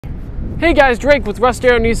Hey guys, Drake with Russ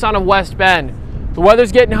Darrow Nissan of West Bend. The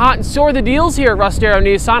weather's getting hot and so are the deals here at Russ Darrow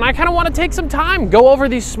Nissan. I kind of want to take some time, go over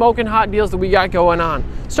these smoking hot deals that we got going on.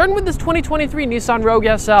 Starting with this 2023 Nissan Rogue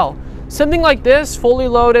SL. Something like this, fully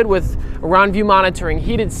loaded with around view monitoring,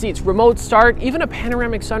 heated seats, remote start, even a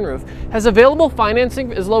panoramic sunroof, has available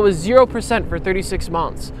financing as low as 0% for 36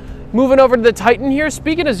 months. Moving over to the Titan here,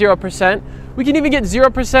 speaking of 0%, we can even get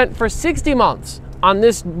 0% for 60 months on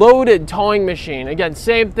this loaded towing machine. Again,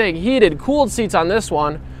 same thing, heated, cooled seats on this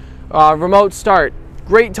one, remote start,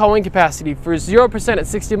 great towing capacity for 0% at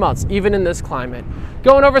 60 months, even in this climate.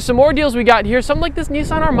 Going over some more deals we got here, something like this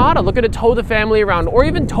Nissan Armada, looking to tow the family around or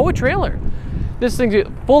even tow a trailer. This thing's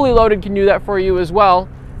fully loaded, can do that for you as well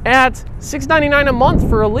at $699 a month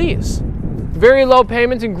for a lease. Very low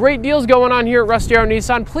payments and great deals going on here at Russ Darrow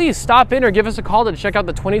Nissan. Please stop in or give us a call to check out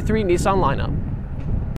the 23 Nissan lineup.